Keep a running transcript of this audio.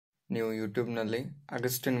ನೀವು ಯೂಟ್ಯೂಬ್ನಲ್ಲಿ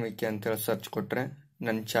Augustine wiki ಅಂತೇಳಿ ಸರ್ಚ್ ಕೊಟ್ಟರೆ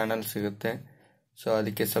ನನ್ನ ಚಾನಲ್ ಸಿಗುತ್ತೆ. ಸೊ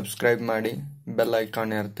ಅದಕ್ಕೆ ಸಬ್ಸ್ಕ್ರೈಬ್ ಮಾಡಿ, ಬೆಲ್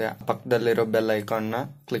ಐಕಾನ್ ಇರುತ್ತೆ, ಪಕ್ಕದಲ್ಲಿರೋ ಬೆಲ್ ಐಕಾನ್ನ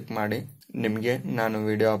ಕ್ಲಿಕ್ ಮಾಡಿ. ನಿಮಗೆ ನಾನು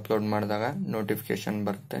ವಿಡಿಯೋ ಅಪ್ಲೋಡ್ ಮಾಡಿದಾಗ ನೋಟಿಫಿಕೇಶನ್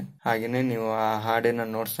ಬರುತ್ತೆ. ಹಾಗೆಯೇ ನೀವು ಆ ಹಾಡಿನ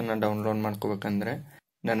ನೋಟ್ಸನ್ನು ಡೌನ್ಲೋಡ್ ಮಾಡ್ಕೋಬೇಕಂದ್ರೆ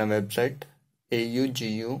ನನ್ನ ವೆಬ್ಸೈಟ್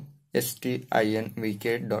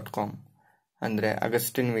augustinvk.com ಅಂದರೆ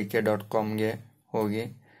agustinvk.comಗೆ ಹೋಗಿ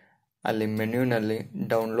ಅಲ್ಲಿ ಮೆನ್ಯೂನಲ್ಲಿ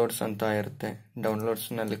ಡೌನ್ಲೋಡ್ಸ್ ಅಂತ ಇರುತ್ತೆ.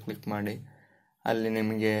 ಡೌನ್ಲೋಡ್ಸ್ನಲ್ಲಿ ಕ್ಲಿಕ್ ಮಾಡಿ. ಅಲ್ಲಿ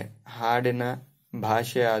ನಿಮಗೆ ಹಾಡಿನ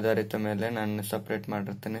ಭಾಷೆಯ ಆಧಾರಿತ ಮೇಲೆ ನಾನು ಸಪ್ರೇಟ್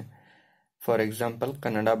ಮಾಡಿರ್ತೇನೆ. ಫಾರ್ ಎಕ್ಸಾಂಪಲ್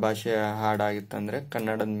ಕನ್ನಡ ಭಾಷೆಯ ಹಾಡಾಗಿತ್ತಂದರೆ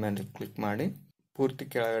ಕನ್ನಡದ ಮೇಲೆ ಕ್ಲಿಕ್ ಮಾಡಿ. ಪೂರ್ತಿ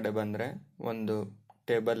ಕೆಳಗಡೆ ಬಂದರೆ ಒಂದು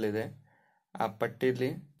ಟೇಬಲ್ ಇದೆ. ಆ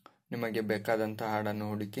ಪಟ್ಟಿಲಿ ನಿಮಗೆ ಬೇಕಾದಂಥ ಹಾಡನ್ನು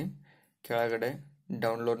ಹುಡುಕಿ ಕೆಳಗಡೆ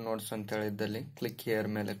ಡೌನ್ಲೋಡ್ ನೋಟ್ಸ್ ಅಂತ ಹೇಳಿದ್ದಲ್ಲಿ ಕ್ಲಿಕ್ ಹಿಯರ್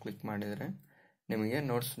ಮೇಲೆ ಕ್ಲಿಕ್ ಮಾಡಿದರೆ ನಿಮಗೆ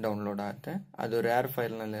ನೋಟ್ಸ್ ಡೌನ್ಲೋಡ್ ಆಗುತ್ತೆ. ಅದು ರ್ಯಾರ್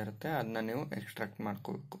ಫೈಲ್ನಲ್ಲಿ ಇರುತ್ತೆ, ಅದನ್ನ ನೀವು ಎಕ್ಸ್ಟ್ರಾಕ್ಟ್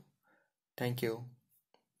ಮಾಡ್ಕೋಬೇಕು. Thank you.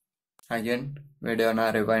 ಅಗೇನ್ ವಿಡಿಯೋನ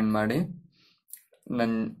ರಿವೈಂಡ್ ಮಾಡಿ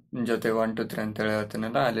ನನ್ನ ಜೊತೆ 1 2 3 ಅಂತೇಳಿ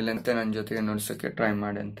ಹೇಳ್ತೀನಲ್ಲ, ಅಲ್ಲಿಂತೆ ನನ್ನ ಜೊತೆಗೆ ನುಡಿಸೋಕ್ಕೆ ಟ್ರೈ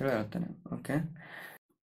ಮಾಡಿ ಅಂತೇಳಿ ಹೇಳ್ತೇನೆ. ಓಕೆ,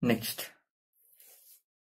 ನೆಕ್ಸ್ಟ್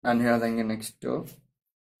ನಾನು ಹೇಳ್ದಂಗೆ ನೆಕ್ಸ್ಟು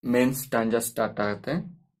ಮೇನ್ ಸ್ಟಾಂಜಾ ಸ್ಟಾರ್ಟ್ ಆಗುತ್ತೆ.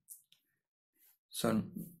 ಸೊ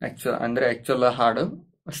ಆ್ಯಕ್ಚುಲ್ ಹಾಡು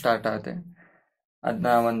ಸ್ಟಾರ್ಟ್ ಆಗುತ್ತೆ. ಅದನ್ನ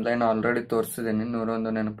ಒಂದು ಲೈನ್ ಆಲ್ರೆಡಿ ತೋರಿಸಿದ್ದೀನಿ. ನೂರೊಂದು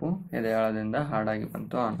ನೆನಪು ಎದೆಯಾಳದಿಂದ ಹಾಡಾಗಿ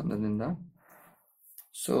ಬಂತು ಆನಂದದಿಂದ.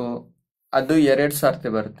 ಸೊ ಅದು 2 ಸಾರ್ತಿ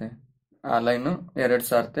ಬರುತ್ತೆ. ಆ ಲೈನು 2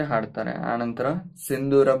 ಸಾರ್ತಿ ಹಾಡ್ತಾರೆ. ಆನಂತರ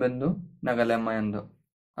ಸಿಂಧೂರ ಬೆಂದು ನಗಲೆಮ್ಮ ಎಂದು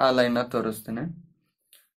ಆ ಲೈನ್ನ ತೋರಿಸ್ತೇನೆ.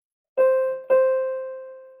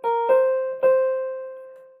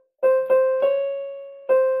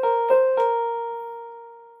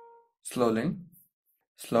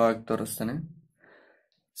 ಸ್ಲೋ ಆಗಿ ತೋರಿಸ್ತೇನೆ.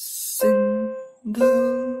 ಸಿಂಧೂರ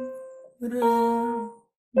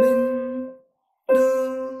ಬಿಂದು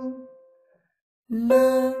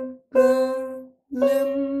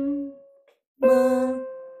ನಗಲೆಮ್ಮ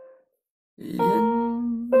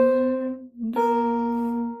ಎಂದು.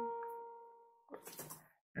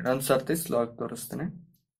 ಇನ್ನೊಂದು ಸರ್ತಿ ಸ್ಲೋ ಆಗಿ ತೋರಿಸ್ತೇನೆ.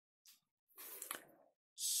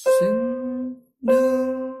 ಸಿಂಧೂರ ಬಿಂದು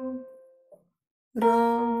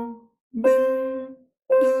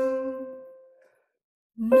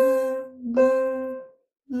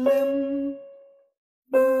ನಗಲೆಮ್ಮ ಎಂದು.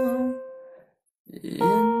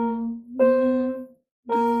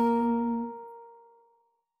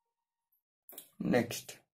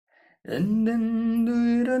 ನೆಕ್ಸ್ಟ್ ಎಂದೆಂದು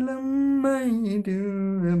ಇರಲಮ್ಮ ಇದು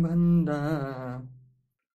ಬಂದ.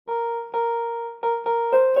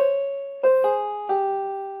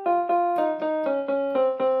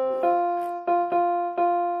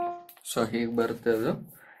 ಸೊ ಹೀಗೆ ಬರುತ್ತೆ ಅದು.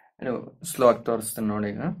 ಸ್ಲೋ ಆಗಿ ತೋರಿಸ್ತೇನೆ ನೋಡಿ.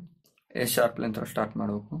 ಈಗ ಎ ಶಾರ್ಪ್ಲಿಂದ ಸ್ಟಾರ್ಟ್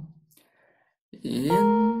ಮಾಡಬೇಕು.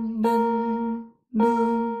 ಎಂದೆಂದು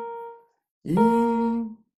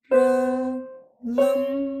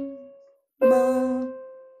ಇರಲಮ್ಮ.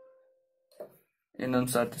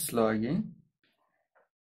 ಇನ್ನೊಂದು ಸರ್ತಿ ಸ್ಲೋ ಆಗಿ.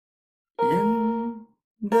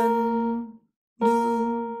 ಎಂದೆಂದು ಇರಲಮ್ಮ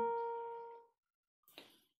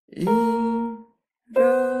ಈ ದಿವ್ಯ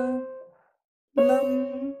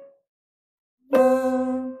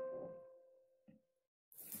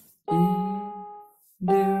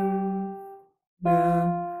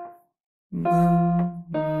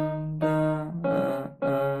ಬಂದ.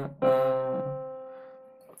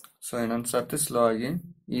 ಸೊ ಇನ್ನೊಂದು ಸರ್ತಿ ಸ್ಲೋ ಆಗಿ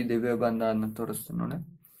ಈ ದಿವ್ಯ ಬಂದ ಅದನ್ನ ತೋರಿಸ್ತೀನಿ ನೋಡಿ.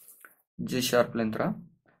 G sharp ಲಿಂತ್ರ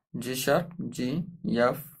G sharp G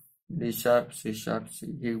F D sharp C sharp C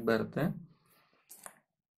ಹೀಗೆ ಬರುತ್ತೆ.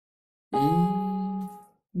 ಈ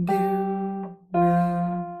ದಿವ್ಯ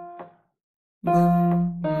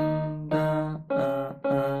ಬಂದ.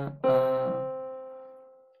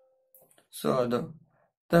 ಸೊ ಅದು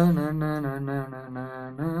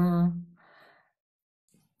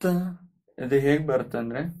ಇದು ಹೇಗೆ ಬರುತ್ತೆ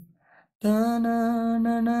ಅಂದ್ರೆ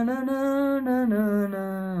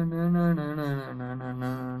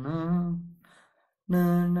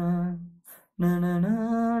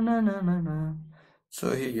ಸೊ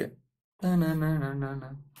ಹೀಗೆ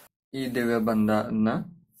ಈ ದಿವ್ಯ ಬಂದ ಅದನ್ನ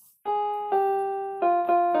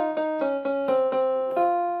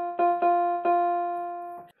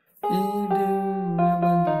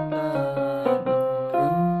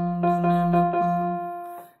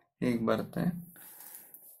ಹೀಗೆ ಬರುತ್ತೆ.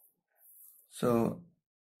 ಸೊ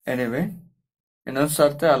ಎನಿವೆ ಇನ್ನೊಂದು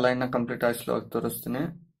ಸರ್ತಿ ಆ ಲೈನ್ನ ಕಂಪ್ಲೀಟ್ ಆಗಿ ಸ್ಲೋ ಆಗಿ ತೋರಿಸ್ತೀನಿ.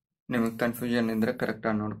 ನಿಮಗೆ ಕನ್ಫ್ಯೂಷನ್ ಇದ್ರೆ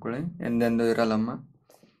ಕರೆಕ್ಟಾಗಿ ನೋಡ್ಕೊಳ್ಳಿ. ಎಂದೆಂದು ಇರಲಮ್ಮ.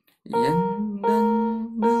 ಎಂದೆಂದು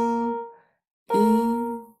ಇರಲಮ್ಮ ಈ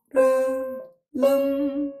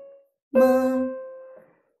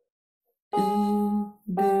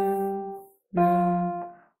ದಿವ್ಯ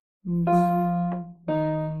ಬಂದ.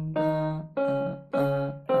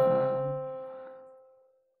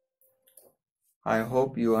 I hope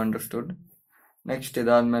hope you understood. Next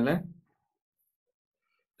ಇದಾದ್ಮೇಲೆ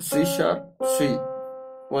ಸಿ ಶಾರ್ಪ್ ಸಿ,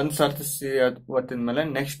 ಒಂದ್ ಸರ್ತಿ ಸಿ ಒತ್ತಿದ್ಮೇಲೆ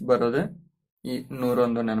ನೆಕ್ಸ್ಟ್ ಬರೋದೆ ಈ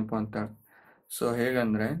 101 ನೆನಪು ಅಂತ. ಸೊ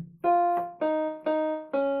ಹೇಗಂದ್ರೆ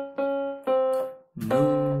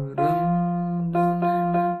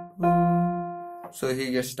ಸೊ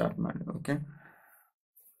ಹೀಗೆ ಸ್ಟಾರ್ಟ್ ಮಾಡಿ. ಓಕೆ,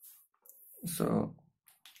 ಸೊ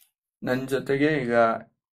ನನ್ನ ಜೊತೆಗೆ ಈಗ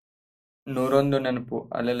 101 ನೆನಪು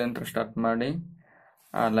ಅಲ್ಲೆಲ್ಲಂತ ಸ್ಟಾರ್ಟ್ ಮಾಡಿ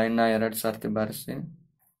ಆ ಲೈನ್ನ 2 ಸರ್ತಿ ಬಾರಿಸಿ,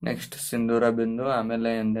 ನೆಕ್ಸ್ಟ್ ಸಿಂಧೂರ ಬಿಂದು, ಆಮೇಲೆ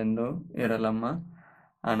ಎಂದೆಂದು ಇರಲಮ್ಮ,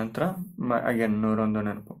 ಆನಂತರ ಅಗೇನ್ 101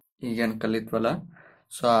 ನೆನಪು. ಈಗೇನು ಕಲಿತ್ವಲ್ಲ,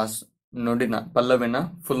 ಸೊ ಆ ನುಡಿನ ಪಲ್ಲವಿನ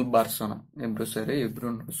ಫುಲ್ ಬಾರಿಸೋಣ, ಇಬ್ರು ಸೇರಿ ಇಬ್ರು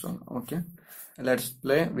ನುಡಿಸೋಣ. Okay, let's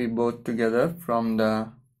play we both together from the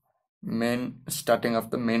main starting of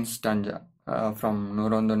the main ಸ್ಟಾಂಜಾ from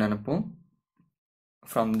 101 ನೆನಪು,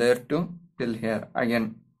 from there to till here, again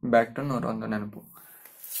back to 101 ನೆನಪು.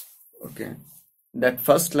 Okay, that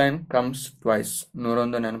first line comes twice.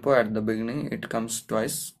 101 ನೆನಪು at the beginning it comes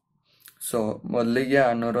twice. So ಮೊದಲಿಗೆ ಆ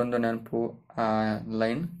 101 ನೆನಪು ಆ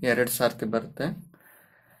line 2 ಸರ್ತಿ ಬರುತ್ತೆ.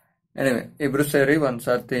 Anyway ಇಬ್ರು ಸೇರಿ ಒಂದ್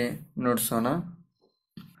ಸರ್ತಿ ನುಡ್ಸೋಣ.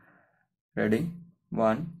 Ready,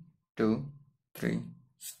 1 2 3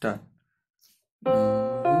 start.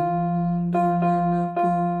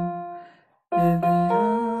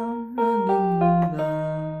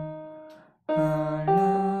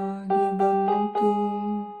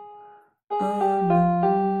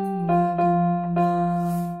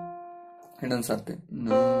 ಇನ್ನೊಂದು ಸರ್ತಿ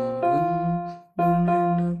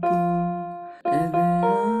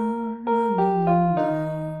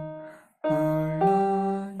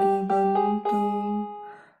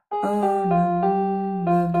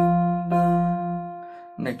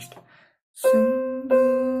next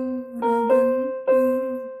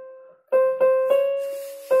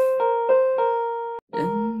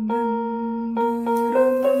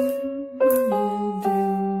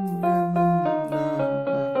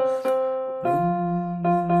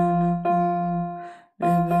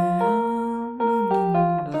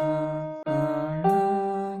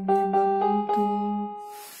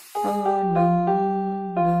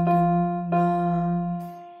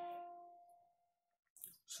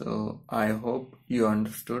so I hope you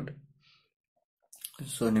understood.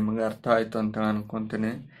 So ನಿಮಗೆ ಅರ್ಥ ಆಯ್ತು ಅಂತ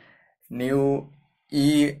ಅನ್ಕೊಂತೀನಿ. ನೀವು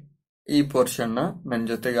ಈ ಪೋರ್ಷನ್ನ ನನ್ನ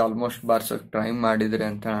ಜೊತೆಗೆ ಆಲ್ಮೋಸ್ಟ್ ಬಾರ್ಸೋಕೆ ಟ್ರೈ ಮಾಡಿದ್ರಿ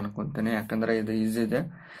ಅಂತ ಅನ್ಕೊಂತೀನಿ, ಯಾಕಂದ್ರೆ ಇದು ಈಸಿ ಇದೆ.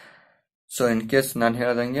 ಸೊ ಇನ್ ಕೇಸ್ ನಾನು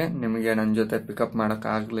ಹೇಳ್ದಂಗೆ ನಿಮಗೆ ನನ್ನ ಜೊತೆ ಪಿಕಪ್ ಮಾಡಕ್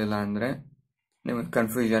ಆಗ್ಲಿಲ್ಲ ಅಂದ್ರೆ, ನಿಮಗೆ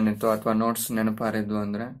ಕನ್ಫ್ಯೂಷನ್ ಇತ್ತು ಅಥವಾ ನೋಟ್ಸ್ ನೆನಪಾರಿದ್ವು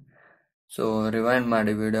ಅಂದ್ರೆ, ಸೊ ರಿವೈಂಡ್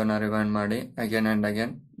ಮಾಡಿ, ವಿಡಿಯೋನ ರಿವೈಂಡ್ ಮಾಡಿ ಅಗೇನ್ ಆ್ಯಂಡ್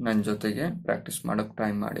ಅಗೇನ್ ನನ್ನ ಜೊತೆಗೆ ಪ್ರಾಕ್ಟೀಸ್ ಮಾಡೋಕೆ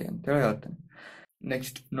ಟ್ರೈ ಮಾಡಿ ಅಂತೇಳಿ ಹೇಳ್ತೇನೆ.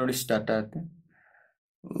 ನೆಕ್ಸ್ಟ್ ನೋಡಿ, ಸ್ಟಾರ್ಟ್ ಆಗುತ್ತೆ.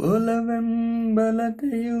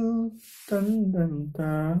 ಒಲವೆಂಬಲತೆಯು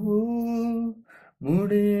ತಂದಂತಾವು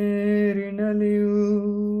ಮುಡಿಯೇರಿನಲಿಯು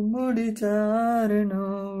ಮುಡಿಚಾರೆನೋ.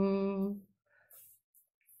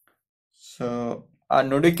 ಸೊ ಆ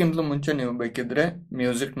ನುಡಿಕ್ಕಿಂತಲೂ ಮುಂಚೆ ನೀವು ಬೇಕಿದ್ರೆ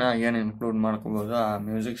ಮ್ಯೂಸಿಕ್ನ ಏನು ಇನ್ಕ್ಲೂಡ್ ಮಾಡ್ಕೋಬಹುದು. ಆ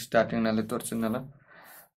ಮ್ಯೂಸಿಕ್ ಸ್ಟಾರ್ಟಿಂಗ್ ನಲ್ಲಿ ತೋರಿಸಿದ್ನಲ್ಲ,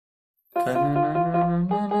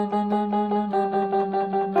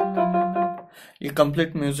 ಈ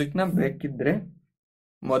ಕಂಪ್ಲೀಟ್ ಮ್ಯೂಸಿಕ್ನ ಬೇಕಿದ್ರೆ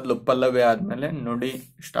ಮೊದಲು ಪಲ್ಲವಿ ಆದ್ಮೇಲೆ ನುಡಿ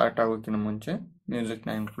ಸ್ಟಾರ್ಟ್ ಆಗೋಕ್ಕಿಂತ ಮುಂಚೆ ಮ್ಯೂಸಿಕ್ನ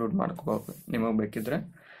ಇನ್ಕ್ಲೂಡ್ ಮಾಡ್ಕೋಬಹುದು ನಿಮಗೆ ಬೇಕಿದ್ರೆ.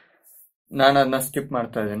 ನಾನು ಅದನ್ನ ಸ್ಕಿಪ್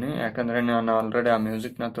ಮಾಡ್ತಾ ಇದ್ದೀನಿ, ಯಾಕಂದ್ರೆ ನಾನು ಆಲ್ರೆಡಿ ಆ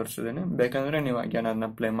ಮ್ಯೂಸಿಕ್ನ ತೋರಿಸಿದ್ದೀನಿ. ಬೇಕಂದ್ರೆ ನೀವು ಅಗೇನ್ ಅದನ್ನ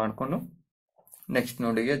ಪ್ಲೇ ಮಾಡ್ಕೊಂಡು ನೆಕ್ಸ್ಟ್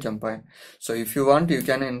ನುಡಿಗೆ ಜಂಪ್ ಆಗಿ. So if you want you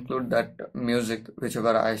can include that music which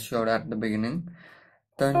ever I showed at the beginning.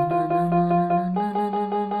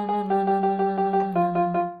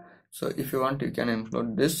 So if you want you can include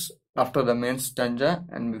this after the main stanza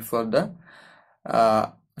and before the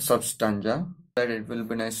sub stanza, that it will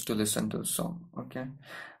be nice to listen to the song. Okay,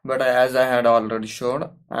 but as I had already showed,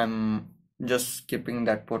 I'm just skipping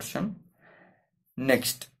that portion.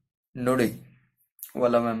 Next, ನುಡಿ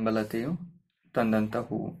ಒಲವೆಂಬಲತೆಯು ತಂದಂತ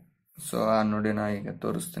ಹೂವು. So ಆ ನುಡಿನ ಈಗ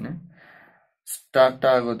ತೋರಿಸ್ತೀನಿ. Start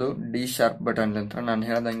ಆಗೋದು D sharp button ಅಂತ. ನಾನು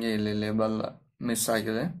ಹೇಳ್ದಂಗೆ ಇಲ್ಲಿ ಲೇಬಲ್ ಮಿಸ್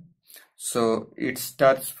ಆಗಿದೆ. So it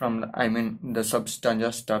starts from, the sub stanza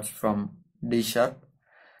starts from D sharp.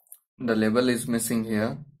 The label is missing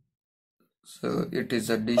here. So it is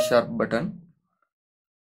a D sharp button.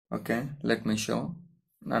 Okay, let me show.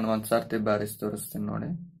 ನಾನು ಒಂದು ಸರ್ತಿ ಬಾರಿಸಿ ತೋರಿಸ್ತೀನಿ ನೋಡಿ.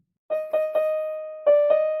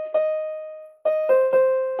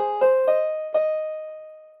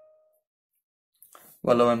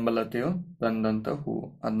 ಒಲವೆಂಬಲತೆಯು ತಂದಂತ ಹೂವು,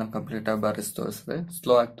 ಅದನ್ನ ಕಂಪ್ಲೀಟ್ ಆಗಿ ಬಾರಿಸಿ ತೋರಿಸಿದೆ.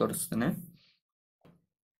 ಸ್ಲೋ ಆಗಿ ತೋರಿಸ್ತೀನಿ.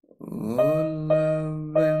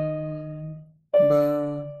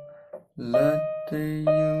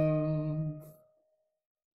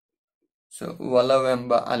 ಸೊ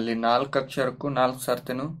ಒಲವೆಂಬ ಅಲ್ಲಿ 4 ಅಕ್ಷರಕ್ಕೂ 4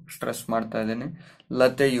 ಸರ್ತಿನೂ ಸ್ಟ್ರೆಸ್ ಮಾಡ್ತಾ ಇದ್ದೀನಿ.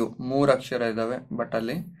 ಲತೆಯು 3 ಅಕ್ಷರ ಇದಾವೆ, ಬಟ್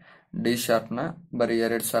ಅಲ್ಲಿ ಡಿ ಶಾರ್ಪ್ನ ಬರೀ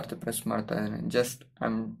 2 ಸಾರ್ತಿ ಪ್ರೆಸ್ ಮಾಡ್ತಾ ಇದ್ದೀನಿ. Just I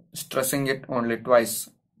am stressing it only twice,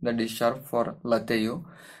 the D sharp for ಲತೆಯು.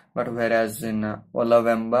 But whereas in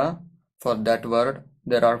Olavemba, for that word,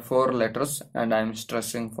 there are 4 letters and I am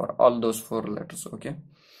stressing for all those 4 letters, okay?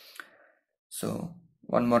 So,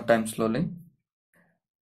 one more time slowly.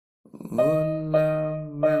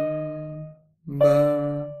 Olavemba,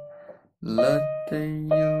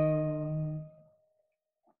 Lateyu.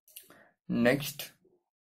 Next.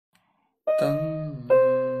 Tam,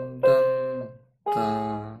 dam, ta,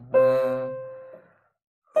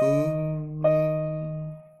 hu.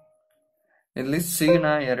 ಇಲ್ಲಿ ಸಿನ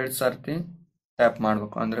 2 ಸಾರ್ತಿ tap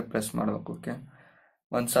ಮಾಡಬೇಕು, ಅಂದ್ರೆ press ಮಾಡಬೇಕು. Okay,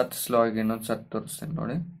 ಒಂದು ಸರ್ತಿ slow ಆಗಿ ಇನ್ನೊಂದು ಸರ್ತಿ ತೋರಿಸ್ತೇನೆ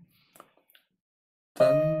ನೋಡಿ.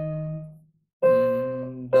 ತನ್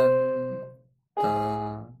ದನ್ ತ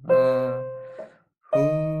ಹೂ.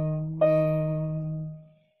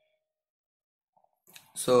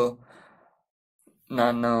 ಸೊ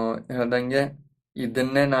ನಾನು ಹೇಳ್ದಂಗೆ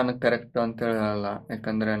ಇದನ್ನೇ ನಾನು ಕರೆಕ್ಟ್ ಅಂತ ಹೇಳಲ್ಲ,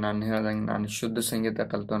 ಯಾಕಂದ್ರೆ ನಾನು ಹೇಳ್ದಂಗೆ ನಾನು ಶುದ್ಧ ಸಂಗೀತ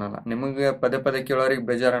ಕಲ್ತೋನಲ್ಲ. ನಿಮಗೆ ಪದೇ ಪದೇ ಕೇಳೋರಿಗೆ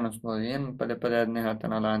ಬೇಜಾರು ಅನ್ನಿಸ್ಬೋದು, ಏನು ಪದೇ ಪದೇ ಅದನ್ನೇ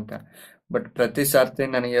ಹೇಳ್ತಾನಲ್ಲ ಅಂತ. ಬಟ್ ಪ್ರತಿ ಸಾರ್ತಿ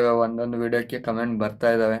ನನಗೆ ಒಂದೊಂದು ವಿಡಿಯೋಕ್ಕೆ ಕಮೆಂಟ್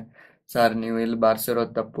ಬರ್ತಾ ಇದಾವೆ, ಸರ್ ನೀವು ಇಲ್ಲಿ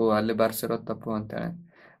ಬಾರಿಸಿರೋದು ತಪ್ಪು, ಅಲ್ಲಿ ಬಾರಿಸಿರೋದು ತಪ್ಪು ಅಂತೇಳಿ.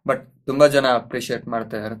 ಬಟ್ ತುಂಬಾ ಜನ ಅಪ್ರಿಷಿಯೇಟ್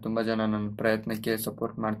ಮಾಡ್ತಾ ಇದಾರೆ, ತುಂಬಾ ಜನ ನನ್ನ ಪ್ರಯತ್ನಕ್ಕೆ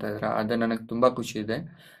ಸಪೋರ್ಟ್ ಮಾಡ್ತಾ ಇದಾರೆ, ಅದು ನನಗೆ ತುಂಬಾ ಖುಷಿ ಇದೆ.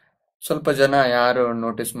 ಸ್ವಲ್ಪ ಜನ ಯಾರು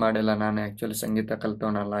ನೋಟಿಸ್ ಮಾಡಿಲ್ಲ, ನಾನು ಆಕ್ಚುಲಿ ಸಂಗೀತ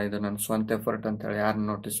ಕಲ್ತೋನಲ್ಲ, ಇದು ನನ್ನ ಸ್ವಂತ ಎಫರ್ಟ್ ಅಂತೇಳಿ ಯಾರು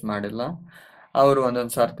ನೋಟಿಸ್ ಮಾಡಿಲ್ಲ. ಅವರು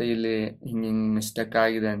ಒಂದೊಂದು ಸಾರ್ತಿ ಇಲ್ಲಿ ಹಿಂಗೆ ಮಿಸ್ಟೇಕ್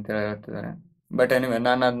ಆಗಿದೆ ಅಂತ ಹೇಳ್ತಿದ್ದಾರೆ. ಬಟ್ ಎನಿವೆ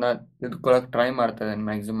ನಾನು ಅದನ್ನ ತಿದ್ಕೊಳ್ಳೋಕೆ ಟ್ರೈ ಮಾಡ್ತಾ ಇದ್ದೇನೆ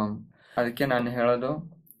ಮ್ಯಾಕ್ಸಿಮಮ್. ಅದಕ್ಕೆ ನಾನು ಹೇಳೋದು,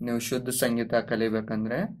 ನೀವು ಶುದ್ಧ ಸಂಗೀತ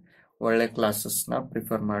ಕಲಿಬೇಕಂದ್ರೆ ಒಳ್ಳೆ ಕ್ಲಾಸಸ್ನ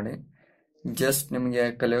ಪ್ರಿಫರ್ ಮಾಡಿ. ಜಸ್ಟ್ ನಿಮಗೆ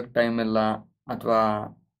ಕಲಿಯೋಕೆ ಟೈಮ್ ಇಲ್ಲ, ಅಥವಾ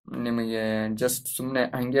ನಿಮಗೆ ಜಸ್ಟ್ ಸುಮ್ಮನೆ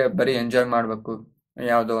ಹಂಗೆ ಬರೀ ಎಂಜಾಯ್ ಮಾಡಬೇಕು,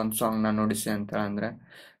 ಯಾವುದೋ ಒಂದು ಸಾಂಗ್ನ ನುಡಿಸಿ ಅಂತೇಳಂದ್ರೆ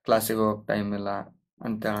ಕ್ಲಾಸಿಗೆ ಹೋಗಕ್ಕೆ ಟೈಮ್ ಇಲ್ಲ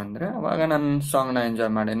ಅಂತೇಳಂದ್ರೆ ಅವಾಗ ನನ್ನ ಸಾಂಗ್ನ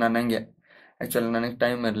ಎಂಜಾಯ್ ಮಾಡಿ. ನಾನು ಹಂಗೆ ಆ್ಯಕ್ಚುಲಿ ನನಗೆ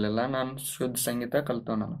ಟೈಮ್ ಇರಲಿಲ್ಲ, ನಾನು ಶುದ್ಧ ಸಂಗೀತ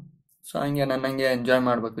ಕಲ್ತೋನಲ್ಲ. ಸೊ ಹಂಗೆ ನನಗೆ ಎಂಜಾಯ್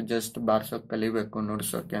ಮಾಡಬೇಕು, ಜಸ್ಟ್ ಬಾರಿಸೋಕೆ ಕಲಿಬೇಕು,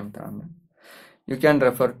 ನುಡಿಸೋಕೆ ಅಂತ ಅಂದ್ರೆ you can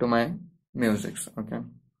refer to my musics. Okay,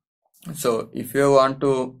 so if you want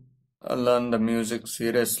to learn the music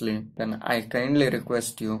seriously then I kindly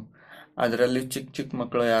request you, ಅದರಲ್ಲಿ ಚಿಕ್ಕ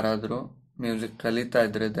ಮಕ್ಕಳು ಯಾರಾದರೂ ಮ್ಯೂಸಿಕ್ ಕಲಿತಾ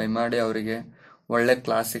ಇದ್ರೆ ದಯಮಾಡಿ ಅವರಿಗೆ ಒಳ್ಳೆ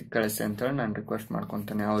ಕ್ಲಾಸಿಗೆ ಕಳಿಸಿ ಅಂತೇಳಿ ನಾನು ರಿಕ್ವೆಸ್ಟ್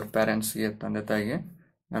ಮಾಡ್ಕೊತೇನೆ. ಅವ್ರ ಪೇರೆಂಟ್ಸ್ಗೆ, ತಂದೆ ತಾಯಿಗೆ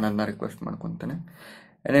ನಾನು ಅದನ್ನ request ಮಾಡ್ಕೊತೇನೆ.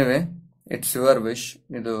 Anyway, it's your wish,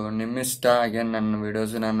 ಇದು ನಿಮ್ಮಿಷ್ಟ. ಅಗೇನ್ ನನ್ನ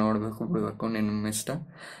ವಿಡಿಯೋಸ್ನ ನೋಡಬೇಕು ಬಿಡಬೇಕು ನಿಮ್ಮಿಷ್ಟ.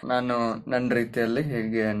 ನಾನು ನನ್ನ ರೀತಿಯಲ್ಲಿ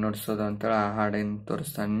ಹೇಗೆ ನುಡಿಸೋದು ಅಂತೇಳಿ ಆ ಹಾಡಿನ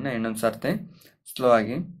ತೋರಿಸ್ತಾನೆ. ಇನ್ನೊಂದು ಸರ್ತಿ ಸ್ಲೋ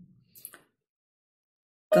ಆಗಿ.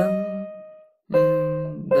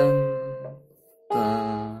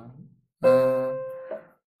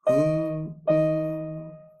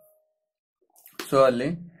 ಸೊ ಅಲ್ಲಿ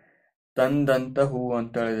ತಂದಂತ ಹೂವು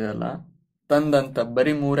ಅಂತ ಹೇಳಿದೆಯಲ್ಲ, ತಂದಂತ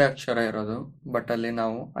ಬರೀ 3 ಅಕ್ಷರ ಇರೋದು, ಬಟ್ ಅಲ್ಲಿ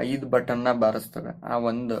ನಾವು 5 ಬಟನ್ನ ಬಾರಿಸ್ತೇವೆ. ಆ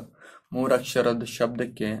ಒಂದು 3 ಅಕ್ಷರದ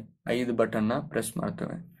ಶಬ್ದಕ್ಕೆ 5 ಬಟನ್ನ ಪ್ರೆಸ್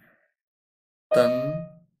ಮಾಡ್ತೇವೆ. ತನ್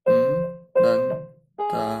ದನ್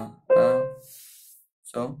ತ.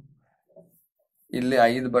 ಸೊ ಇಲ್ಲಿ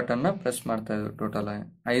 5 ಬಟನ್ನ ಪ್ರೆಸ್ ಮಾಡ್ತಾ ಇದ್ವಿ ಟೋಟಲ್ ಆಗಿ.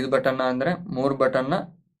 5 ಬಟನ್ನ ಅಂದ್ರೆ 3 ಬಟನ್ನ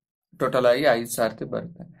ಟೋಟಲ್ ಆಗಿ 5 ಸಾರ್ತಿ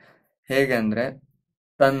ಬರುತ್ತೆ. ಹೇಗೆ ಅಂದ್ರೆ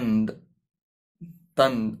ತಂದ್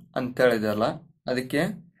ಅಂತ ಹೇಳಿದೆಯಲ್ಲ, ಅದಕ್ಕೆ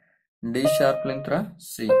ಡಿ ಶಾರ್ಪ್ ಲಿಂತ್ರ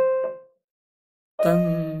ಸಿ,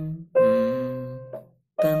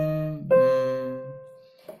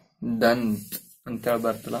 ದಂತ್ ಅಂತೇಳಿ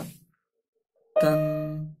ಬರ್ತಲ್ಲ,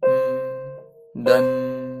 ದನ್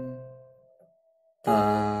ತ.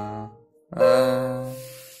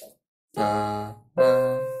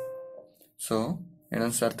 ಸೊ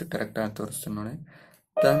ಇನ್ನೊಂದು ಸರ್ತಿ ಕರೆಕ್ಟ್ ಆಗಿ ತೋರಿಸ್ತೀನಿ ನೋಡಿ.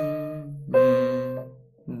 ತನ್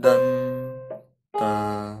ದನ್ ತ.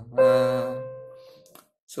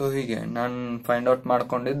 ಸೊ ಹೀಗೆ ನಾನು ಫೈಂಡ್ ಔಟ್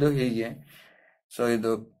ಮಾಡ್ಕೊಂಡಿದ್ದು ಹೀಗೆ. ಸೊ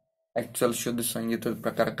ಇದು ಆಕ್ಚುಲ್ ಶುದ್ಧ ಸಂಗೀತದ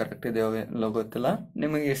ಪ್ರಕಾರ ಕರೆಕ್ಟ್ ಇದೆಯೋ ಎಲ್ಲೋ ಗೊತ್ತಿಲ್ಲ.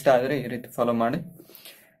 ನಿಮಗೆ ಇಷ್ಟ ಆದರೆ ಈ ರೀತಿ ಫಾಲೋ ಮಾಡಿ.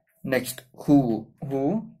 ನೆಕ್ಸ್ಟ್ ಹೂವು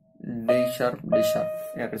D sharp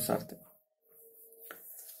 2 ಸಾರ್ತಿ.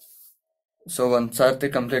 So 1 ಸಾರ್ತಿ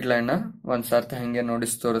complete line, 1 ಸಾರ್ತಿ ಹಂಗೆ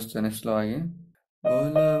ನೋಡಿಸಿ ತೋರಿಸ್ತೇನೆ ಸ್ಲೋ ಆಗಿ.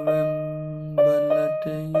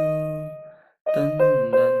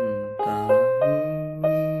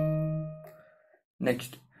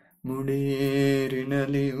 ನೆಕ್ಸ್ಟ್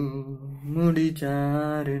ಮುಡೇರಿನಲಿಯು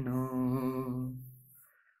ಮುಡಿಜಾರೆನು.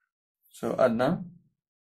 ಸೊ ಅದನ್ನ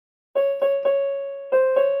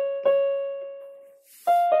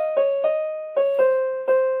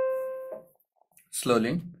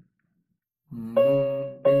ಸ್ಲೋಲಿ.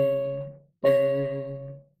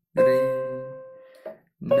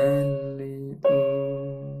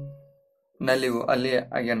 ನಲಿವು ಅಲ್ಲಿ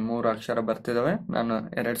ಅಗೇನ್ 3 ಅಕ್ಷರ ಬರ್ತಿದಾವೆ, ನಾನು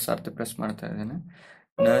 2 ಸಾರ್ತಿ ಪ್ರೆಸ್ ಮಾಡ್ತಾ ಇದ್ದೇನೆ.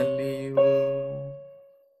 ನಲಿವು.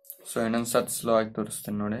 ಸೊ ಇನ್ನೊಂದು ಸರ್ತಿ ಸ್ಲೋ ಆಗಿ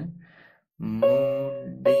ತೋರಿಸ್ತೇನೆ ನೋಡಿ.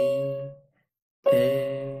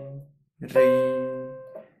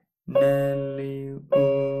 ಮುಡಿಯೇರಿನಲಿವು.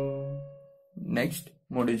 Next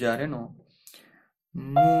ಮುಡಿಜಾರೆ no.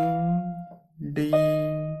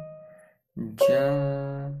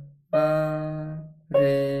 ಮುಡಿಜಾರೆ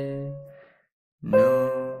ನೋ.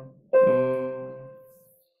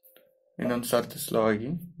 ಇನ್ನೊಂದು ಸರ್ತಿ ಸ್ಲೋ ಆಗಿ.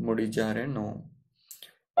 ಮುಡಿಜಾರೆ no.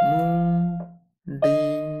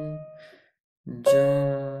 ಮುಡಿಜಾರೆ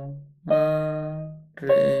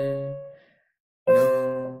no.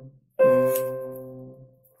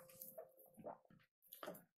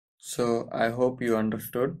 So I hope you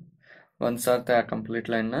understood. ಒಂದು ಸರ್ತಿ ಆ ಕಂಪ್ಲೀಟ್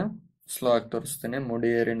ಲೈನ್ನ ಸ್ಲೋ ಆಗಿ ತೋರಿಸ್ತೇನೆ.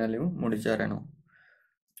 ಮುಡಿಯೇರಿನಲಿವು ಮುಡಿಜಾರೆನೋ.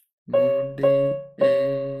 ಮುಡಿಯೇರಿನಲಿವು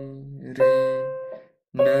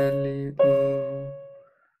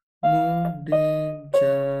ಮುಡಿಜಾರೆನೋ.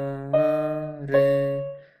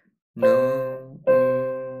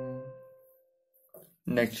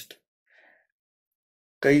 ನೆಕ್ಸ್ಟ್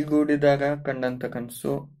ಕೈಗೂಡಿದಾಗ ಕಂಡಂತ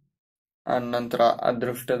ಕನಸು, ನಂತರ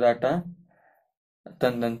ಅದೃಷ್ಟದಾಟ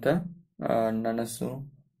ತಂದಂತ ನನಸು,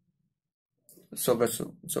 ಸೊಗಸು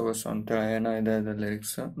ಸೊಗಸು ಅಂತೇಳಿ ಏನೋ ಇದೆ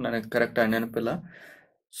ಲಿರಿಕ್ಸ್, ನನಗೆ ಕರೆಕ್ಟ್ ಆಗಿ ನೆನಪಿಲ್ಲ.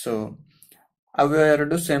 ಸೊ ಅವು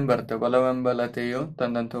ಎರಡು ಸೇಮ್ ಬರ್ತವೆ. ಒಲವೆಂಬಲತೆಯು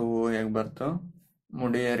ತಂದಂತ ಹೂವು ಹೇಗೆ ಬರ್ತೋ,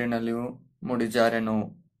 ಮುಡಿಯೇರಿನಲಿವು ಮುಡಿಜಾರೆ ನೋವು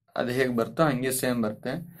ಅದು ಹೇಗೆ ಬರ್ತೋ ಹಂಗೆ ಸೇಮ್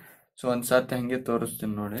ಬರುತ್ತೆ. ಸೊ ಒಂದ್ ಸರ್ತಿ ಹಂಗೆ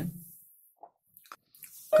ತೋರಿಸ್ತೀನಿ ನೋಡಿ.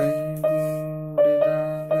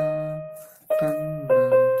 ಕೈಗೂಡಿದಾಗ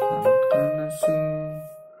ಕನಸು.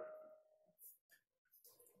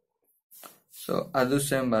 ಸೊ ಅದು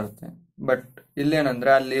ಸೇಮ್ ಬರುತ್ತೆ. ಬಟ್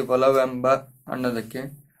ಇಲ್ಲೇನಂದ್ರೆ ಅಲ್ಲಿ ಒಲವೆಂಬ ಅನ್ನೋದಕ್ಕೆ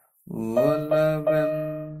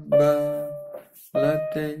ಒಲವೆಂಬ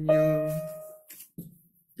ಲತೆಯು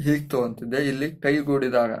ಹೀಗೆ ತಗೊಂತಿದ್ದೆ. ಇಲ್ಲಿ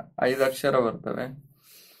ಕೈಗೂಡಿದಾಗ 5 ಅಕ್ಷರ ಬರ್ತವೆ.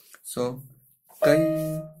 ಸೊ ಕೈಗೂಡಿದಾಗ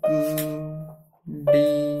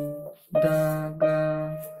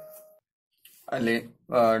ಅಲ್ಲಿ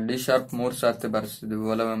ಡಿ ಶಾರ್ಪ್ 3 ಸರ್ತಿ ಬರ್ಸಿದ್ವಿ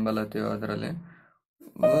ಒಲವೆಂಬ ಲತೆಯು. ಅದರಲ್ಲಿ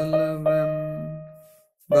ಒಲವೆಂಬ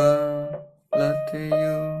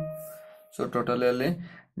ಲತೆಯು. ಸೊ ಟೋಟಲಿ ಅಲ್ಲಿ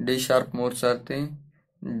ಡಿ ಶಾರ್ಪ್ 3 ಸರ್ತಿ,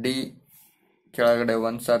 ಡಿ ಕೆಳಗಡೆ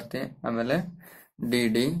 1 ಸರ್ತಿ, ಆಮೇಲೆ ಡಿ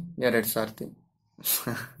 2 ಸರ್ತಿ.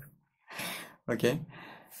 ಓಕೆ,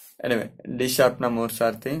 ಎನಿವೆ ಡಿ ಶಾರ್ಪ್ನ 3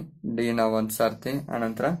 ಸರ್ತಿ, ಡಿನ 1 ಸರ್ತಿ,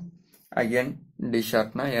 ಆನಂತರ ಅಗೇನ್ ಡಿ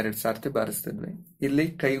ಶಾರ್ಪ್ನ 2 ಸರ್ತಿ ಬಾರಿಸ್ತಿದ್ವಿ. ಇಲ್ಲಿ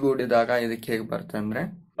ಕೈಗೂಡಿದಾಗ ಇದಕ್ಕೆ ಹೇಗೆ ಬರ್ತದೆ ಅಂದ್ರೆ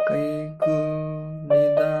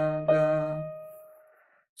ಕೈಗೂಡಿದಾಗ.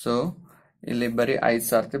 ಸೊ ಇಲ್ಲಿ ಬರೀ 5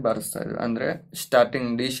 ಸರ್ತಿ ಬಾರಿಸ್ತಾ ಇದ್ವಿ. ಅಂದ್ರೆ ಸ್ಟಾರ್ಟಿಂಗ್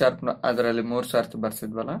ಡಿ ಶಾರ್ಪ್ ಅದರಲ್ಲಿ 3 ಸರ್ತಿ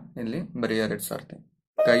ಬರ್ಸಿದ್ವಲ್ಲ, ಇಲ್ಲಿ ಬರೀ 2 ಸರ್ತಿ.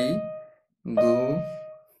 ಕೈ ಗು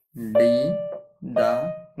ಡಿ ದ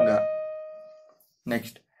ಗ.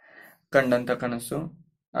 ನೆಕ್ಸ್ಟ್ ಕಂಡಂತ ಕನಸು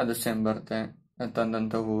ಅದು ಸೇಮ್ ಬರುತ್ತೆ.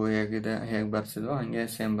 ತಂದಂತ ಹೂವು ಹೇಗಿದೆ ಹೇಗೆ ಬರ್ಸಿದ್ವೋ ಹಂಗೆ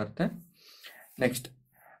ಸೇಮ್ ಬರುತ್ತೆ. ನೆಕ್ಸ್ಟ್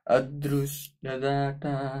ಅದೃಷ್ಟದಾಟ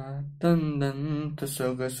ತಂದಂತ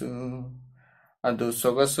ಸೊಗಸು. ಅದು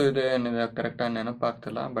ಸೊಗಸು ಇದೆ ಏನಿದೆ ಕರೆಕ್ಟ್ ಆಗಿ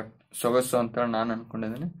ನೆನಪಾಗ್ತಿಲ್ಲ, ಬಟ್ ಸೊಗಸು ಅಂತ ನಾನು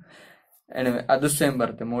ಅನ್ಕೊಂಡಿದ್ದೀನಿ. ಎನಿವೆ ಅದು ಸೇಮ್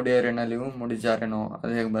ಬರುತ್ತೆ. ಮುಡಿಯೇರಿನಲಿವು ಮುಡಿಜಾರೆನೋ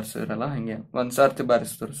ಅದು ಹೇಗೆ ಬರ್ಸಿದ್ರಲ್ಲ ಹಂಗೆ. 1 ಸರ್ತಿ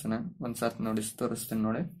ಬಾರಿಸಿ ತೋರಿಸ್ತೀನಿ, 1 ಸರ್ತಿ ತೋರಿಸ್ತೀನಿ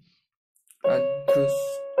ನೋಡಿ.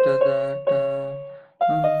 ಅದೃಷ್ಟದಾಟ.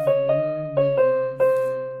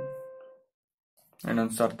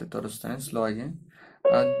 ಇನ್ನೊಂದು ಸರ್ತಿ ತೋರಿಸ್ತೇನೆ ಸ್ಲೋ ಆಗಿ.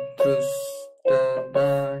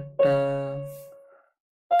 ಅದೃಷ್ಟದಾಟ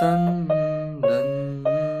ತಂದಂತ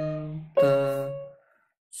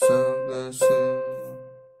ಸೊಗಸು.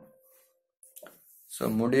 So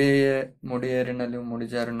ಮುಡಿಯೇರಿನಲ್ಲಿ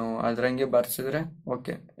ಮುಡಿಜಾರನು ಅದ್ರಂಗೆ ಬಾರಿಸಿದ್ರೆ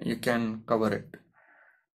okay, you can cover it.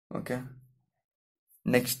 Okay,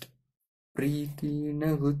 next ಪ್ರೀತಿ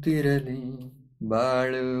ನಗುತ್ತಿರಲಿ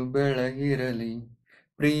ಬಾಳು ಬೆಳಗಿರಲಿ.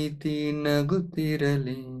 ಪ್ರೀತಿ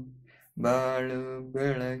ನಗುತ್ತಿರಲಿ ಬಾಳು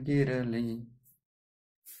ಬೆಳಗಿರಲಿ.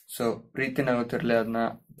 ಸೊ ಪ್ರೀತಿ ನಗುತ್ತಿರಲಿ ಅದನ್ನ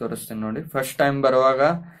ತೋರಿಸ್ತೀನಿ ನೋಡಿ. ಫಸ್ಟ್ ಟೈಮ್ ಬರುವಾಗ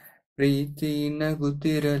ಪ್ರೀತಿ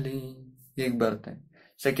ನಗುತ್ತಿರಲಿ ಹೀಗೆ ಬರುತ್ತೆ.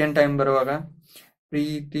 ಸೆಕೆಂಡ್ ಟೈಮ್ ಬರುವಾಗ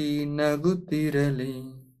ಪ್ರೀತಿ ನಗುತ್ತಿರಲಿ.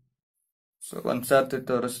 ಸೊ 1 ಸರ್ತಿ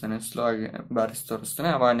ತೋರಿಸ್ತೇನೆ, ಸ್ಲೋ ಆಗಿ ಬಾರಿಸಿ ತೋರಿಸ್ತೇನೆ,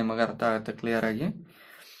 ಅವಾಗ ನಿಮಗೆ ಅರ್ಥ ಆಗುತ್ತೆ ಕ್ಲಿಯರ್ ಆಗಿ.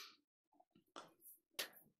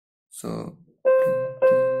 So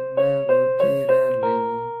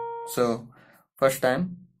so first time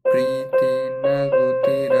Preethi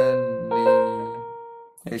ನಗುತ್ತಿರಲಿ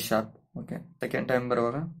A sharp. Okay, second time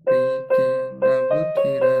ಬರುವಾಗ ಪ್ರೀತಿ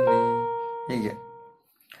ನಗುತ್ತಿರಲಿ ಹೀಗೆ.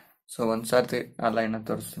 ಸೊ 1 ಸರ್ತಿ ಆ ಲೈನ್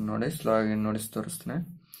ತೋರಿಸ್ತೀನಿ ನೋಡಿ, ಸ್ಲೋ ಆಗಿ ತೋರಿಸ್ತೀನಿ.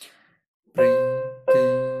 ಪ್ರೀತಿ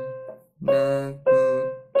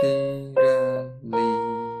ನಗುತ್ತಿರಲಿ.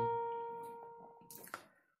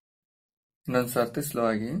 ಇನ್ನೊಂದು ಸರ್ತಿ ಸ್ಲೋ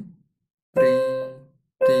ಆಗಿ.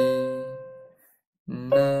 ಪ್ರೀತಿ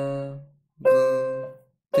ನಗುತ್ತಿರಲಿ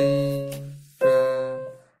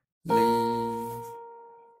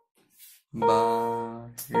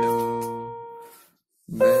ಬಾಳು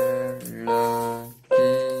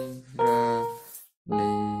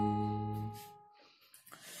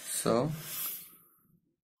ಸೊ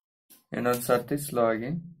ಇನ್ನೊಂದು ಸರ್ತಿ ಸ್ಲೋ ಆಗಿ.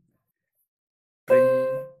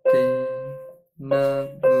 ಪ್ರೀತಿ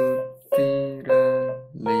ನಗುತ್ತಿರಲಿ,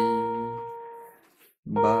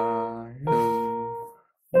 ಬಾಳು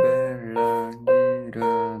ಬೆಳಗಿರಲಿ.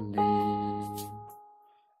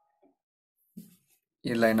 ಈ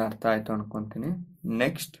ಲೈನ್ ಅರ್ಥ ಆಯ್ತು ಅನ್ಕೊಂತೀನಿ.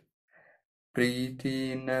 ನೆಕ್ಸ್ಟ್, ಪ್ರೀತಿ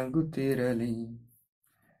ನಗುತ್ತಿರಲಿ,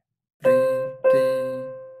 ಪ್ರೀತಿ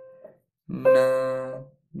ನಗುತ್ತಿರಲಿ.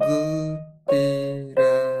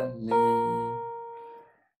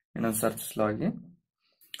 ಇನ್ನೊಂದು ಸರ್ಚ್ ಸ್ಲೋ ಆಗಿ.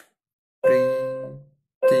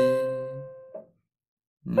 ಪ್ರೀತಿ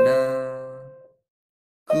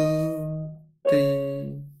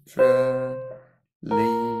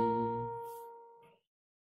ನಗುತ್ತಿರಲಿ,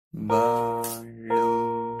 ಬಾಳು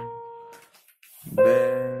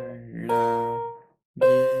ಬೆಳಗಿರಲಿ.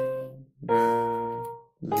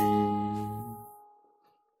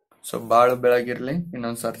 ಸೊ ಬಾಳು ಬೆಳಗಿರ್ಲಿ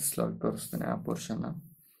ಇನ್ನೊಂದು ಸರ್ತಿ ಸ್ಲೋ ಆಗಿ ತೋರಿಸ್ತೇನೆ ಆ ಪೋರ್ಷನ್.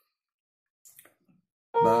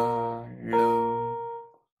 ಬಾಳು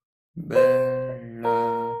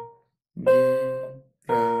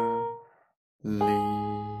ಬೆಳಗಿರಲಿ.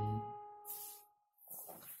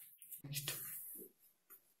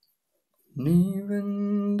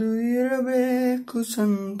 ನೀವೆಂದು ಇರಬೇಕು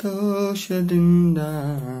ಸಂತೋಷದಿಂದ.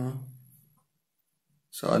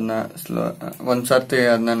 ಸೊ ಅದನ್ನ ಸ್ಲೋ ಒಂದ್ಸರ್ತಿ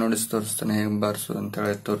ಅದನ್ನ ನುಡಿಸಿ ತೋರಿಸ್ತೇನೆ, ಹೇಗೆ ಬಾರಿಸೋದು ಅಂತ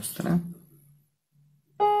ಹೇಳಿ ತೋರಿಸ್ತೇನೆ.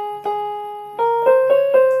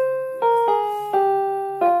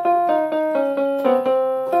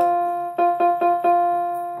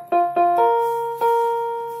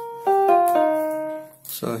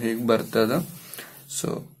 ಸೊ ಹೀಗೆ ಬರ್ತದ. ಸೊ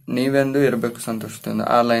ನೀವೆಂದು ಇರಬೇಕು ಸಂತೋಷದಿಂದ,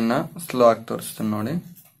 ಆ ಲೈನ್ ಸ್ಲೋ ಆಗಿ ತೋರಿಸ್ತೇನೆ ನೋಡಿ.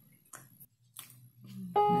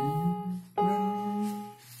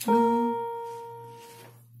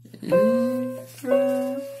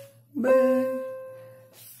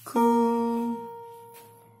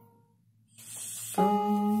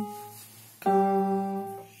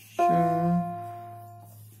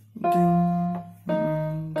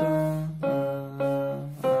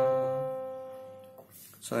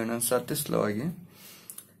 ಸೊ ಇನ್ನೊಂದು ಸರ್ತಿ ಸ್ಲೋ ಆಗಿ.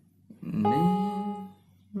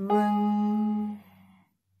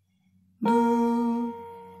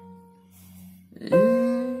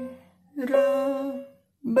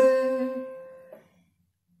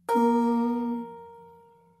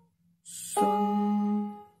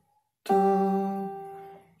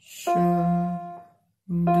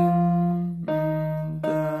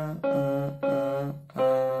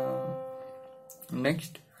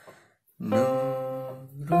 ನೆಕ್ಸ್ಟ್,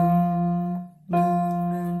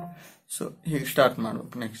 ಸೊ ಹೀಗೆ ಸ್ಟಾರ್ಟ್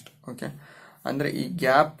ಮಾಡ್ಬೇಕು ನೆಕ್ಸ್ಟ್. ಓಕೆ, ಅಂದ್ರೆ ಈ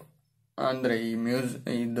ಗ್ಯಾಪ್ ಅಂದ್ರೆ ಈ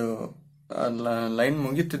ಇದು ಲೈನ್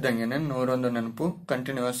ಮುಗಿತಿದ್ದಂಗೆನೆ 101 ನೆನಪು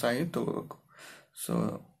ಕಂಟಿನ್ಯೂಸ್ ಆಗಿ ತಗೋಬೇಕು. ಸೊ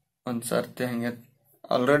ಒಂದ್ ಸರ್ತಿ ಹಂಗೆ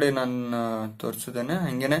ಆಲ್ರೆಡಿ ನಾನು ತೋರಿಸಿದ್ದೇನೆ,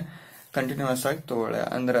 ಹಂಗೇನೆ ಕಂಟಿನ್ಯೂಸ್ ಆಗಿ ತಗೊಳ್ಳೆ,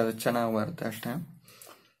 ಅಂದ್ರೆ ಅದು ಚೆನ್ನಾಗಿ ಬರುತ್ತೆ ಅಷ್ಟೇ.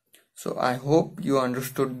 So I hope you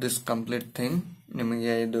understood this complete thing.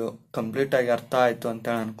 ನಿಮಗೆ ಇದು ಕಂಪ್ಲೀಟ್ ಆಗಿ ಅರ್ಥ ಆಯ್ತು ಅಂತ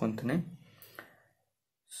ಅನ್ಕೊಂತೀನಿ.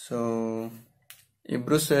 ಸೊ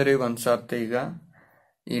ಇಬ್ರು ಸೇರಿ ಒಂದ್ಸರ್ತಿ ಈಗ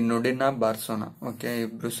ಈ ನುಡಿನ ಬಾರಿಸೋಣ. ಓಕೆ,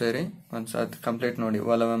 ಇಬ್ರು ಸೇರಿ ಒಂದ್ಸರ್ತಿ ಕಂಪ್ಲೀಟ್ ನೋಡಿ.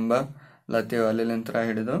 ಒಲವೆಂಬ ಲತೆಯು ಅಲ್ಲಿಂತ್ರ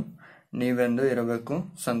ಹಿಡಿದು ನೀವೆಂದು ಇರಬೇಕು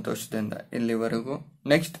ಸಂತೋಷದಿಂದ ಇಲ್ಲಿವರೆಗೂ.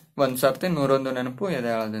 ನೆಕ್ಸ್ಟ್ ಒಂದ್ಸರ್ತಿ 101 ನೆನಪು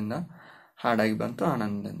ಎದೆಯಾಳದಿಂದ ಹಾಡಾಗಿ ಬಂತು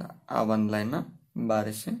ಆನಂದದಿಂದ. ಆ ಒಂದು ಲೈನ್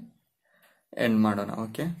ಬಾರಿಸಿ ಎಂಡ್ ಮಾಡೋಣ.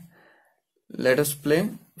 Okay, let us play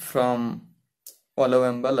from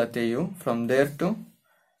ಒಲವೆಂಬ ಲತೆಯು, from there to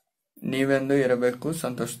ನೀವೆಂದು ಇರಬೇಕು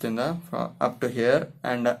ಸಂತೋಷದಿಂದ, up to here,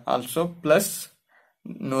 and also plus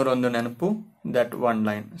 101 ನೆನಪು, that one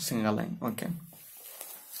line, single line. Okay,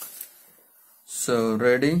 so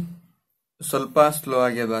ready. ಸ್ವಲ್ಪ ಸ್ಲೋ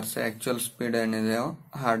ಆಗಿ ಬಾರಿಸಿ, ಆಕ್ಚುಯಲ್ ಸ್ಪೀಡ್ ಏನಿದೆಯೋ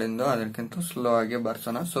ಹಾಡಿಂದು ಅದಕ್ಕಿಂತ ಸ್ಲೋ ಆಗಿ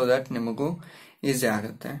ಬಾರಿಸೋಣ, ಸೊ ದಟ್ ನಿಮಗೂ ಈಸಿ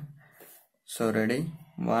ಆಗುತ್ತೆ. So ready,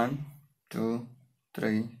 1 2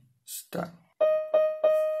 3 start.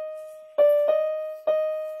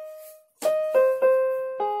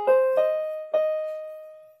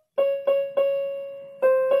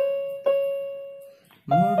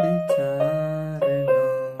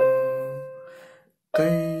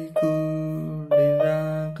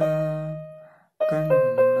 ಕೈಗೂಡಿದಾಗ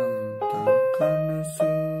ಕಣ್ಣಂತ ಕನಸು,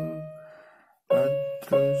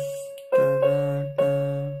 ಅದೃಷ್ಟದಾಟ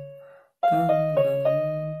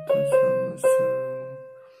ತಂದಂತ ಸೊಗಸು,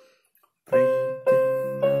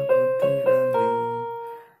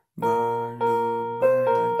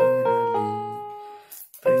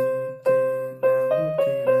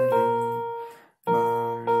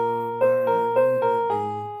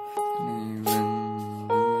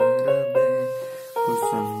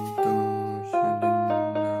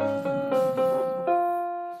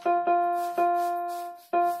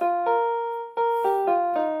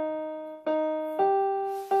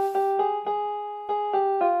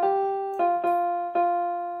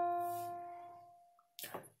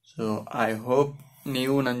 ಐ ಹೋಪ್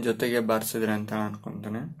ನೀವು ನನ್ನ ಜೊತೆಗೆ ಬಾರಿಸಿದ್ರೆ ಅಂತ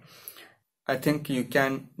ಅನ್ಕೊಂತಾನೆ. I think you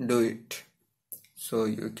can do it. So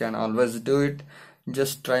you can always do it.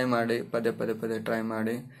 Just try ಮಾಡಿ, ಪದೇ ಪದೇ ಪದೇ ಟ್ರೈ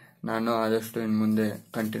ಮಾಡಿ. ನಾನು ಆದಷ್ಟು ಇನ್ನು ಮುಂದೆ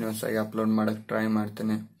ಕಂಟಿನ್ಯೂಸ್ ಆಗಿ ಅಪ್ಲೋಡ್ ಮಾಡೋಕ್ಕೆ ಟ್ರೈ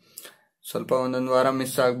ಮಾಡ್ತೇನೆ. ಸ್ವಲ್ಪ ಒಂದೊಂದು ವಾರ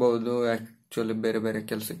ಮಿಸ್ ಆಗ್ಬಹುದು, ಆ್ಯಕ್ಚುಲಿ ಬೇರೆ ಬೇರೆ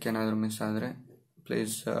ಕೆಲಸಕ್ಕೆ ಏನಾದರೂ ಮಿಸ್ ಆದರೆ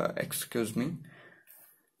please excuse me.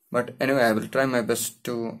 But anyway I will try my best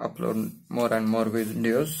to upload more and more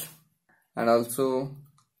videos. And also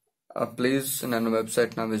please ನನ್ನ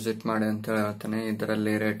ವೆಬ್ಸೈಟ್ನ ವಿಸಿಟ್ ಮಾಡಿ ಅಂತ ಹೇಳ್ತೇನೆ.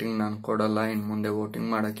 ಇದರಲ್ಲಿ ರೇಟಿಂಗ್ ನಾನು ಕೊಡಲ್ಲ, ಇನ್ನು ಮುಂದೆ ವೋಟಿಂಗ್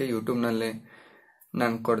ಮಾಡೋಕ್ಕೆ ಯೂಟ್ಯೂಬ್ನಲ್ಲಿ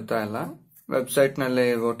ನಾನು ಕೊಡ್ತಾ ಇಲ್ಲ. ವೆಬ್ಸೈಟ್ನಲ್ಲಿ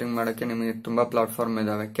ವೋಟಿಂಗ್ ಮಾಡೋಕ್ಕೆ ನಿಮಗೆ ತುಂಬ ಪ್ಲಾಟ್ಫಾರ್ಮ್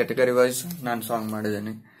ಇದ್ದಾವೆ. ಕ್ಯಾಟಗರಿ ವೈಸ್ ನಾನು ಸಾಂಗ್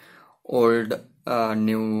ಮಾಡಿದ್ದೀನಿ. ಓಲ್ಡ್,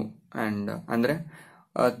 ನ್ಯೂ ಆ್ಯಂಡ್ ಅಂದರೆ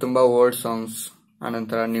ತುಂಬ ಓಲ್ಡ್ ಸಾಂಗ್ಸ್,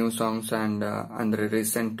 ಆನಂತರ ನ್ಯೂ ಸಾಂಗ್ಸ್ ಆ್ಯಂಡ್ ಅಂದರೆ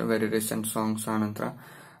ರೀಸೆಂಟ್, ವೆರಿ ರೀಸೆಂಟ್ ಸಾಂಗ್ಸ್, ಆನಂತರ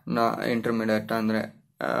ಇಂಟರ್ಮೀಡಿಯೇಟ್ ಅಂದರೆ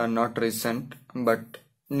not recent but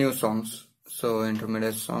new songs. So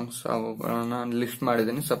intermediate songs ಅವುಗಳನ್ನ ಲಿಸ್ಟ್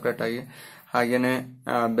ಮಾಡಿದ್ದೀನಿ ಸಪ್ರೇಟ್ ಆಗಿ. ಹಾಗೇನೆ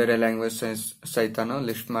ಬೇರೆ ಲ್ಯಾಂಗ್ವೇಜ್ ಸಹಿತನೂ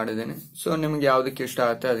ಲಿಸ್ಟ್ ಮಾಡಿದ್ದೀನಿ. ಸೊ ನಿಮ್ಗೆ ಯಾವ್ದಕ್ಕೆ ಇಷ್ಟ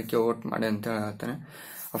ಆಗುತ್ತೆ ಅದಕ್ಕೆ ವೋಟ್ ಮಾಡಿ ಅಂತ ಹೇಳ್ತೇನೆ.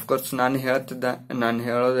 ಅಫ್ಕೋರ್ಸ್ ನಾನು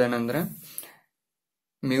ಹೇಳೋದೇನೆಂದ್ರೆ,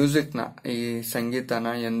 ಮ್ಯೂಸಿಕ್ನ, ಈ ಸಂಗೀತನ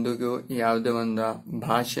ಎಂದಿಗೂ ಯಾವುದೇ ಒಂದು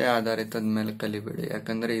ಭಾಷೆ ಆಧಾರಿತದ ಮೇಲೆ ಕಲಿಬೇಡಿ.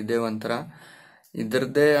 ಯಾಕಂದ್ರೆ ಇದೇ ಒಂಥರ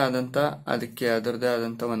ಅದಕ್ಕೆ ಅದರದೇ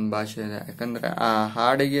ಆದಂತ ಒಂದು ಭಾಷೆ ಇದೆ. ಯಾಕಂದ್ರೆ ಆ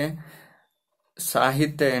ಹಾಡಿಗೆ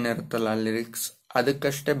ಸಾಹಿತ್ಯ ಏನಿರುತ್ತಲ್ಲ, ಲಿರಿಕ್ಸ್,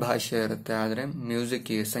 ಅದಕ್ಕಷ್ಟೇ ಭಾಷೆ ಇರುತ್ತೆ. ಆದರೆ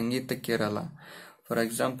ಮ್ಯೂಸಿಕ್ಗೆ, ಸಂಗೀತಕ್ಕೆ ಇರಲ್ಲ. ಫಾರ್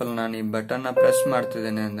ಎಕ್ಸಾಂಪಲ್, ನಾನು ಈ ಬಟನ್ನ ಪ್ರೆಸ್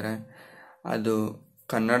ಮಾಡ್ತಿದ್ದೇನೆ ಅಂದರೆ ಅದು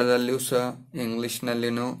ಕನ್ನಡದಲ್ಲಿಯೂ ಸಹ,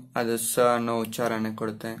 ಇಂಗ್ಲಿಷ್ನಲ್ಲಿನೂ ಅದು ಸ ಅನ್ನೋ ಉಚ್ಚಾರಣೆ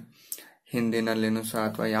ಕೊಡುತ್ತೆ, ಹಿಂದಿನಲ್ಲಿನೂ ಸಹ,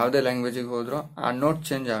 ಅಥವಾ ಯಾವುದೇ ಲ್ಯಾಂಗ್ವೇಜಿಗೆ ಹೋದ್ರೂ ಆ ನೋಟ್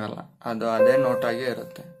ಚೇಂಜ್ ಆಗಲ್ಲ, ಅದು ಅದೇ ನೋಟ್ ಆಗೇ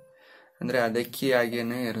ಇರುತ್ತೆ, ಅಂದರೆ ಅದೇ ಕೀ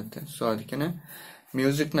ಆಗೇನೆ ಇರುತ್ತೆ. ಸೊ ಅದಕ್ಕೆ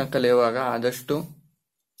ಮ್ಯೂಸಿಕ್ನ ಕಲಿಯುವಾಗ ಆದಷ್ಟು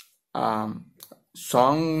ಆ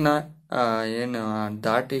ಸಾಂಗ್ನ ಏನು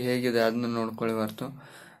ದಾಟಿ ಹೇಗಿದೆ ಅದನ್ನ ನೋಡ್ಕೊಳ್ಳಿ ಹೊರತು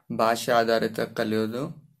ಭಾಷೆ ಆಧಾರಿತ ಕಲಿಯೋದು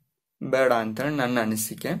ಬೇಡ ಅಂತೇಳಿ ನನ್ನ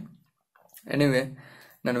ಅನಿಸಿಕೆ. ಎನಿವೆ,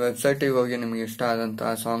 ನನ್ನ ವೆಬ್ಸೈಟಿಗೆ ಹೋಗಿ ನಿಮಗೆ ಇಷ್ಟ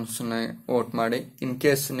ಆದಂತಹ ಸಾಂಗ್ಸ್ನ ವೋಟ್ ಮಾಡಿ. ಇನ್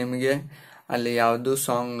ಕೇಸ್ ನಿಮಗೆ ಅಲ್ಲಿ ಯಾವುದು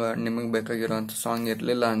ಸಾಂಗ್ ನಿಮಗೆ ಬೇಕಾಗಿರುವಂಥ ಸಾಂಗ್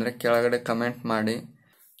ಇರಲಿಲ್ಲ ಅಂದರೆ ಕೆಳಗಡೆ ಕಮೆಂಟ್ ಮಾಡಿ.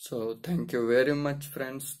 So thank you very much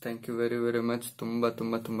friends, thank you very very much. ತುಂಬ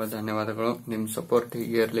ತುಂಬ ತುಂಬ ಧನ್ಯವಾದಗಳು. ನಿಮ್ಮ ಸಪೋರ್ಟ್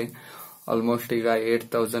ಹೀಗೆ ಇರಲಿ. ಆಲ್ಮೋಸ್ಟ್ ಈಗ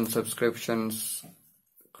 8,000 ಸಬ್ಸ್ಕ್ರಿಪ್ಷನ್ಸ್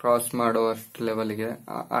ಕ್ರಾಸ್ ಮಾಡುವಷ್ಟು ಲೆವೆಲ್ಗೆ,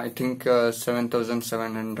 ಐ ಥಿಂಕ್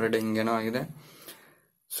 7,700 ಹಿಂಗೇನೋ ಆಗಿದೆ.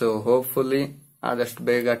 ಸೊ ಹೋಪ್ಫುಲಿ ಆದಷ್ಟು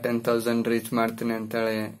ಬೇಗ 10,000 ರೀಚ್ ಮಾಡ್ತೀನಿ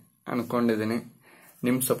ಅಂತೇಳಿ ಅನ್ಕೊಂಡಿದ್ದೀನಿ.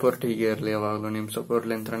 ನಿಮ್ಮ ಸಪೋರ್ಟ್ ಹೀಗೆ ಇರಲಿ ಯಾವಾಗಲೂ. ನಿಮ್ಮ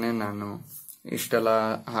ಸಪೋರ್ಟ್ಲಿಂತ್ರನೇ ನಾನು ಇಷ್ಟೆಲ್ಲ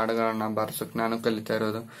ಹಾಡುಗಳನ್ನ ಬಾರಿಸೋಕೆ ನಾನು ಕಲಿತಾ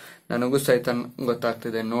ಇರೋದು. ನನಗೂ ಸಹಿತ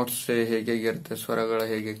ಗೊತ್ತಾಗ್ತಿದೆ ನೋಟ್ಸ್ ಹೇಗಿರುತ್ತೆ, ಸ್ವರಗಳು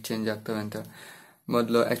ಹೇಗೆ ಚೇಂಜ್ ಆಗ್ತವೆ ಅಂತ.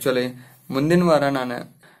 ಮೊದಲು ಆ್ಯಕ್ಚುಲಿ ಮುಂದಿನ ವಾರ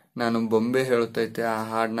ನಾನು ಬೊಂಬೆ ಹೇಳುತ್ತೈತೆ ಆ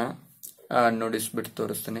ಹಾಡನ್ನ ನೋಡಿಸ್ಬಿಟ್ಟು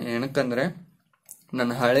ತೋರಿಸ್ತೀನಿ. ಏನಕ್ಕಂದ್ರೆ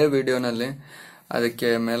ನನ್ನ ಹಳೆ ವಿಡಿಯೋನಲ್ಲಿ ಅದಕ್ಕೆ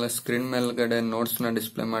ಮೇಲೆ ಸ್ಕ್ರೀನ್ ಮೇಲ್ಗಡೆ ನೋಟ್ಸ್ನ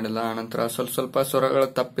ಡಿಸ್ಪ್ಲೇ ಮಾಡಿಲ್ಲ. ಆನಂತರ ಸ್ವಲ್ಪ ಸ್ವರಗಳು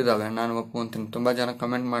ತಪ್ಪಿದಾವೆ, ನಾನು ಒಪ್ಕೊಂತೀನಿ. ತುಂಬಾ ಜನ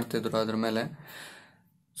ಕಮೆಂಟ್ ಮಾಡ್ತಿದ್ರು ಅದ್ರ ಮೇಲೆ.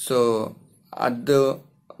 ಸೊ ಅದು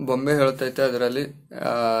ಬೊಂಬೆ ಹೇಳ್ತೈತೆ, ಅದರಲ್ಲಿ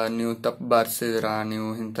ನೀವು ತಪ್ಪು ಬಾರಿಸಿದಿರಾ, ನೀವು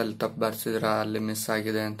ಇಂಥಲ್ಲಿ ತಪ್ಪು ಬಾರಿಸಿದಿರಾ, ಅಲ್ಲಿ ಮಿಸ್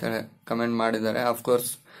ಆಗಿದೆ ಅಂತೇಳಿ ಕಮೆಂಟ್ ಮಾಡಿದ್ದಾರೆ.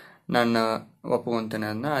 ಅಫ್ಕೋರ್ಸ್ ನಾನು ಒಪ್ಕೊಂತೇನೆ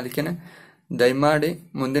ಅದನ್ನ. ಅದಕ್ಕೇನೆ ದಯಮಾಡಿ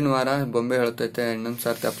ಮುಂದಿನ ವಾರ ಬೊಂಬೆ ಹೇಳ್ತೈತೆ ಇನ್ನೊಂದು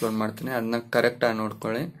ಸರ್ತಿ ಅಪ್ಲೋಡ್ ಮಾಡ್ತೀನಿ, ಅದನ್ನ ಕರೆಕ್ಟಾಗಿ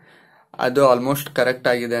ನೋಡ್ಕೊಳ್ಳಿ. ಅದು ಆಲ್ಮೋಸ್ಟ್ ಕರೆಕ್ಟ್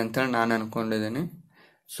ಆಗಿದೆ ಅಂತೇಳಿ ನಾನು ಅನ್ಕೊಂಡಿದ್ದೀನಿ.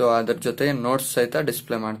 ಸೊ ಅದ್ರ ಜೊತೆಗೆ ನೋಟ್ಸ್ ಸಹಿತ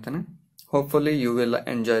ಡಿಸ್ಪ್ಲೇ ಮಾಡ್ತೇನೆ. Hopefully you will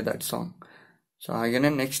enjoy that song. So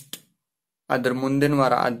ಹಾಗೇನೆ ನೆಕ್ಸ್ಟ್ ಅದ್ರ ಮುಂದಿನ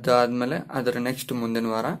ವಾರ, ಅದಾದ್ಮೇಲೆ ಅದರ ನೆಕ್ಸ್ಟ್ ಮುಂದಿನ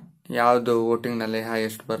ವಾರ ಯಾವುದು ವೋಟಿಂಗ್ನಲ್ಲಿ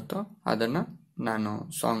ಹೈಯೆಸ್ಟ್ ಬರ್ತೋ ಅದನ್ನು ನಾನು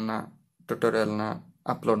ಸಾಂಗ್ನ ಟ್ಯುಟೋರಿಯಲ್ನ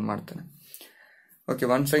ಅಪ್ಲೋಡ್ ಮಾಡ್ತೇನೆ. Okay,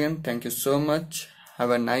 once again thank you so much.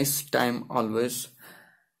 Have a nice time always.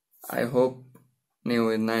 I hope ನೀವು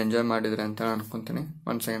ಇದನ್ನ ಎಂಜಾಯ್ ಮಾಡಿದ್ರಿ ಅಂತ ಅನ್ಕೊಂತೀನಿ.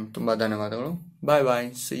 ಒನ್ಸ್ ಅಗೇನ್ ತುಂಬ ಧನ್ಯವಾದಗಳು. ಬಾಯ್ ಬಾಯ್,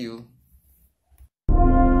 ಸಿ ಯು.